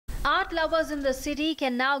Art lovers in the city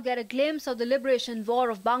can now get a glimpse of the liberation war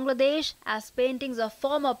of Bangladesh as paintings of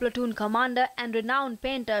former platoon commander and renowned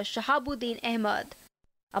painter Shahabuddin Ahmed.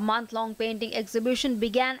 A month-long painting exhibition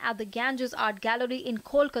began at the Ganges Art Gallery in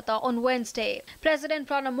Kolkata on Wednesday. President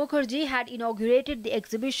Pranab Mukherjee had inaugurated the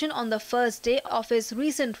exhibition on the first day of his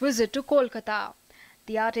recent visit to Kolkata.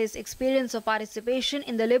 The artist's experience of participation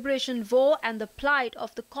in the liberation war and the plight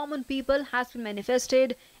of the common people has been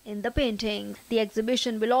manifested in the painting. The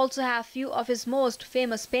exhibition will also have few of his most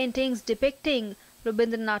famous paintings depicting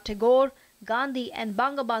Rabindranath Tagore, Gandhi and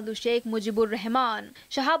Bangabandhu Sheikh Mujibur Rahman.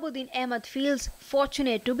 Shahabuddin Ahmed feels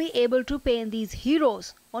fortunate to be able to paint these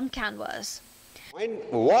heroes on canvas. When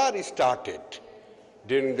war started,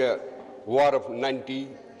 during the war of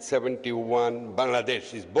 1971,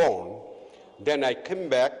 Bangladesh is born, then I came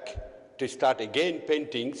back to start again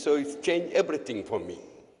painting, so it's changed everything for me.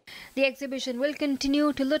 The exhibition will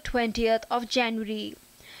continue till the 20th of January.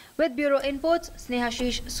 With Bureau Inputs,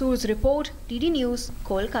 Snehashish Sur's report, DD News,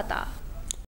 Kolkata.